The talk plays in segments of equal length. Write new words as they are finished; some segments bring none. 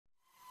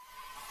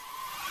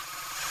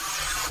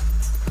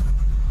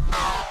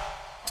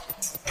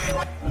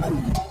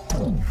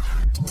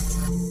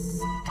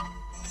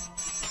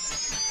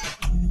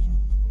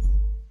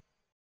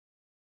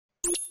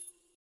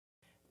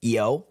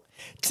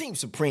Team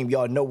Supreme,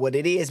 y'all know what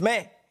it is,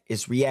 man.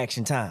 It's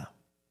reaction time.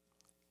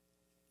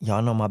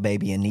 Y'all know my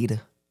baby Anitta.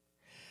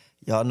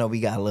 Y'all know we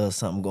got a little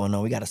something going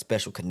on. We got a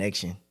special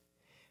connection.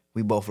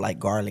 We both like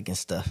garlic and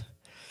stuff.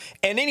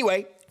 And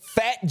anyway,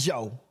 Fat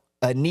Joe,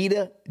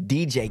 Anitta,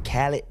 DJ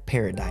Khaled,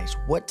 Paradise.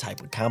 What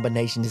type of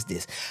combination is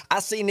this?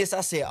 I seen this,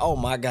 I said, oh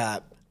my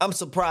God. I'm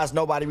surprised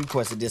nobody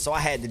requested this, so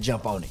I had to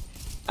jump on it.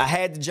 I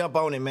had to jump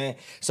on it, man.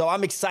 So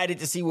I'm excited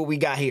to see what we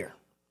got here.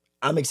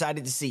 I'm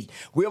excited to see.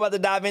 We're about to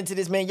dive into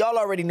this, man. Y'all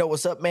already know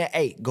what's up, man.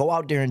 Hey, go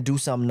out there and do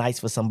something nice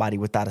for somebody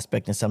without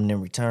expecting something in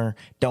return.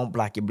 Don't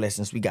block your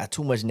blessings. We got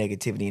too much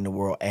negativity in the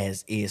world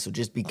as is, so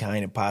just be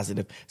kind and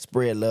positive.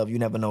 Spread love. You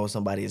never know what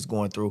somebody is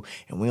going through,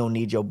 and we don't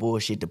need your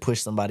bullshit to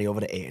push somebody over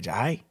the edge, all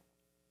right?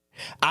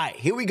 All right,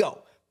 here we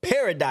go.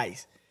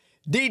 Paradise.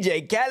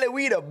 DJ Khaled,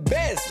 we the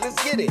best.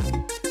 Let's get it.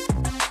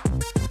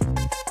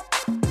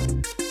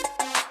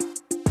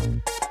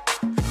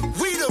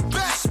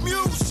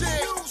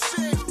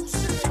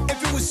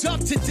 Up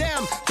to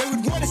them, they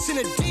would want us in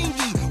a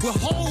dinghy with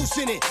holes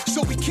in it,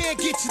 so we can't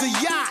get to the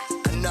yacht.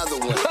 Another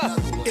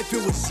one. If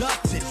it was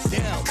up to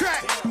them.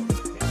 Crack.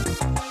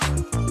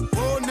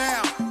 Oh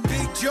now,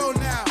 Big Joe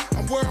now.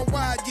 I'm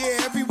worldwide, yeah,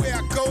 everywhere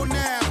I go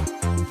now.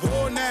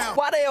 Oh now.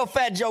 Why the hell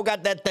Fat Joe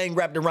got that thing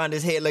wrapped around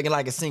his head looking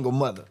like a single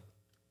mother?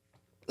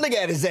 Look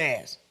at his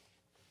ass.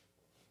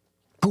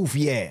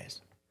 Goofy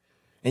ass.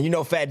 And you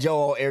know Fat Joe,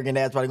 all arrogant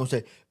ass, probably gonna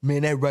say,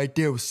 man, that right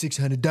there was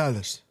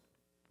 $600.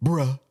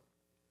 Bruh.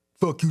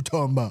 Fuck you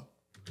talking about?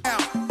 Now,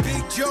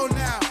 Big Joe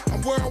now.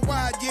 I'm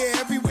worldwide, yeah,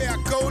 everywhere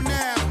I go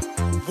now.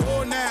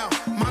 Oh now,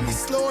 mommy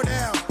slow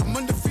down. I'm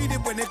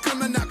undefeated when they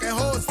come and knocking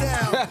hoes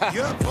down.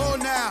 Yup, oh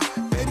now,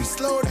 baby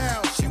slow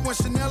down. She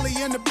wants Chanelly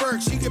and the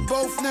Burke, she get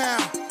both now.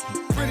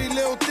 Pretty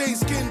little thing,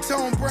 skin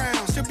tone brown.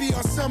 Should be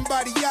on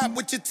somebody yacht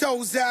with your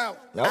toes out.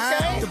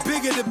 Okay. The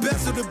bigger the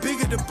bezel, the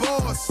bigger the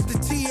boss. The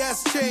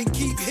TS chain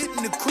keep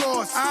hitting the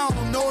cross. I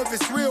don't know if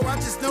it's real, I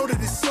just know that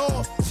it's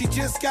soft. She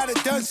just got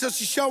it done, so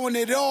she's showing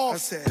it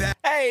off.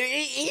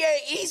 Hey,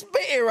 he's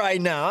spitting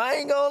right now. I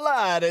ain't gonna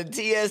lie. The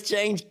TS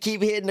chain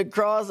keep hitting the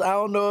cross. I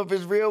don't know if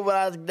it's real,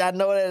 but I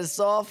know that it's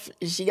soft.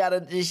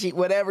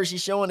 Whatever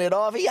she's showing it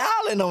off. He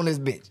hollering on this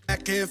bitch.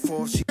 Back and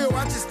forth.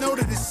 I just know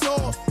that it's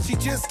soft. She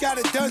just got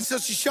it done, so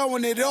she's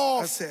showing it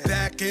off.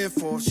 Back and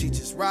forth, she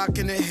just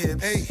rocking the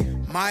hips. Hey,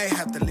 might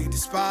have to leave the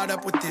spot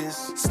up with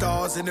this.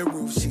 Stars in the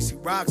roof, she see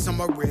rocks on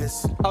my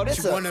wrist. Oh,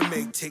 this she wanna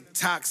make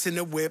TikToks in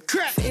the whip.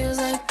 Crack. Feels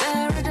like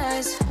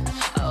paradise.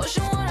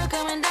 Ocean water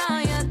coming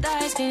down your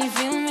thighs. Can you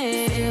feel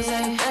me? Feels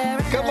like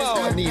paradise. Come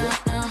on,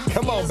 Anitta.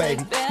 Come on,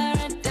 baby.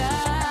 Paradise.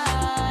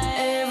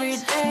 Every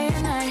day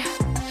and night.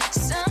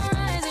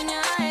 Sunrise in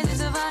your eyes.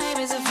 It's a vibe,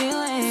 it's a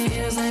feeling.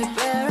 Feels like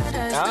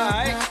paradise. All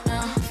right.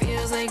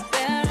 Feels like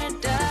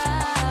paradise.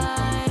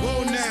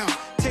 Whoa now,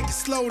 take it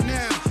slow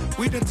now.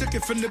 We done took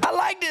it from the... I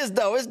like this,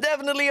 though. It's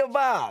definitely a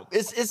vibe.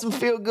 It's some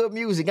feel-good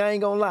music. I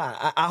ain't gonna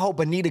lie. I hope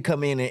Anitta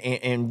come in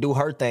and do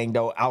her thing,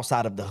 though,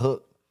 outside of the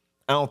hook.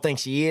 I don't think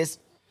she is,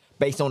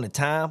 based on the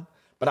time,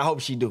 but I hope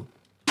she do.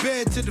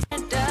 Bed to the...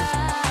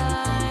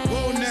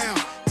 Whoa now,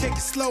 take it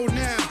slow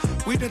now.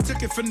 We done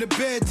took it from the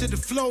bed to the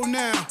floor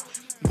now.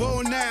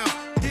 Whoa now,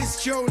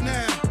 this Joe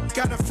now.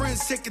 Got our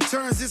friends taking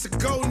turns, it's a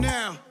go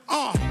now.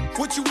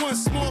 What you want?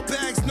 Small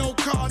bags, no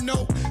car,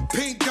 no.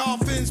 Pink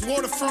dolphins,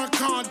 waterfront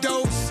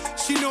condos.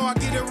 She know I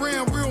get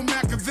around real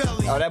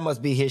Machiavelli. Oh, that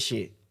must be his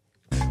shit.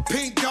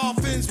 Pink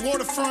dolphins,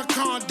 waterfront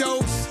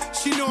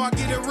condos. She know I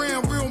get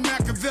around real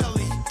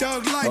Machiavelli.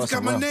 Doug Life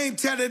got my name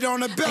tatted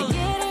on her belly. I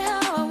get it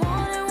how I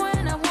want it,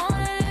 when I want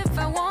it, if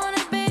I want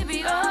it,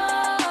 baby,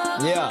 oh.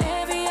 Yeah.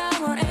 Every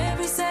hour,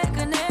 every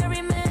second,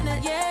 every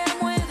minute, yeah, I'm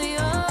with you.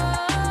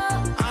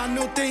 I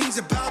know things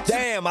about you.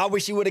 Damn, I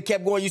wish she would have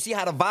kept going. You see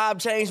how the vibe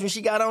changed when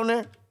she got on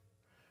there?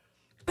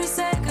 Every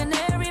second,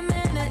 every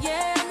minute,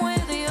 yeah, I'm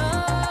with you.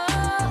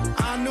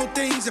 I know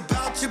things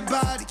about your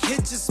body.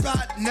 Hit your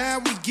spot, now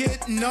we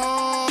getting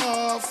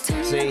off.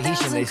 See, he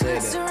shouldn't have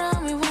said that.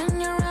 Around me,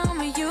 when you're around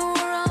me, you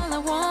are all I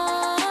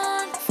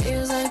want.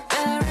 Feels like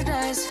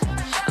paradise.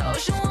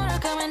 Ocean water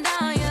coming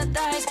down your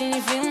thighs. Can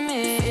you feel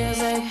me? Feels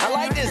like I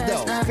like this,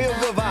 though. Feel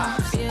good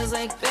vibes. Feels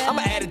like paradise. I'm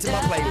going to add it to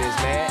my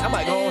playlist, man. I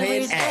might go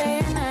ahead and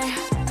add it.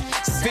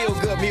 Feel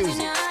good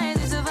music.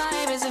 It's a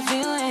vibe, it's a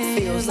feeling.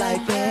 Feels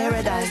like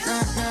paradise.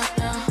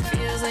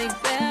 Feels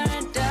like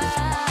paradise.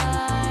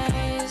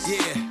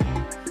 Yeah,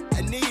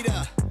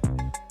 Anitta,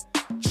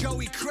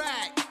 Joey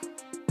Crack,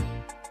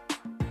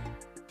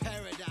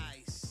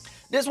 Paradise.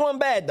 This one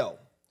bad, though.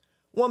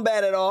 One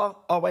bad at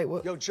all. Oh, wait,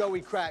 what? Yo,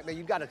 Joey Crack, man,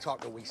 you gotta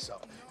talk to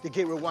Weeso to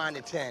get Rewind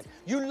to 10.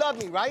 You love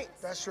me, right?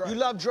 That's right. You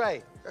love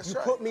Brray. That's you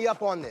right. put me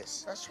up on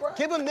this. That's right.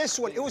 Give him this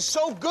one. It was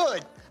so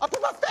good. I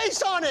put my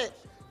face on it.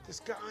 This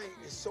guy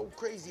is so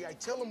crazy. I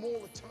tell him all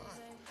the time,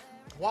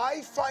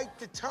 why fight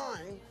the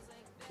time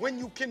when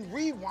you can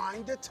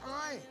rewind the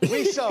time?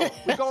 Weeso,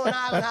 we're going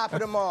Island Hopper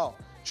tomorrow.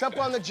 Trump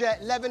on the jet,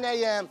 11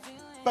 a.m.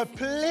 But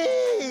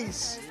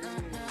please,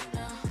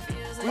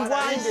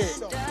 rewind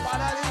it.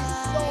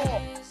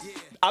 Paradiso.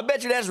 I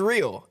bet you that's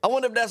real. I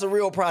wonder if that's a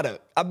real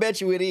product. I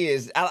bet you it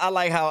is. I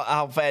like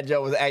how Fat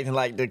Joe was acting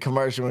like the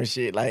commercial and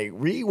shit. Like,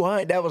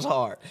 rewind, that was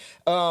hard.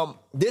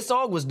 This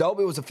song was dope.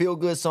 It was a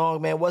feel-good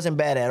song, man. Wasn't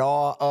bad at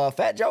all.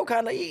 Fat Joe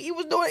kind of, he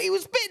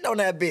was spitting on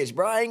that bitch,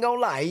 bro. I ain't gonna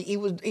lie. He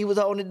was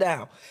holding it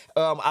down.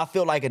 I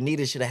feel like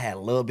Anitta should have had a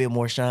little bit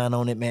more shine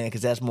on it, man,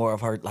 because that's more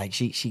of her, like,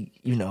 she,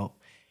 you know,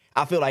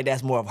 I feel like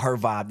that's more of her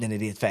vibe than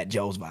it is Fat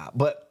Joe's vibe.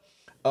 But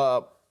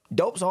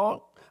dope song.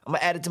 I'm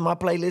gonna add it to my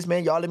playlist,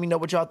 man. Y'all let me know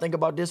what y'all think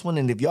about this one.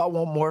 And if y'all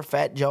want more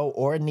Fat Joe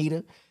or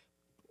Anitta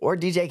or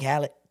DJ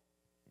Khaled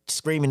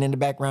screaming in the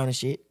background and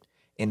shit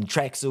in the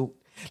tracksuit,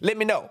 let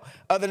me know.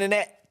 Other than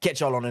that, catch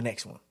y'all on the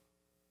next one.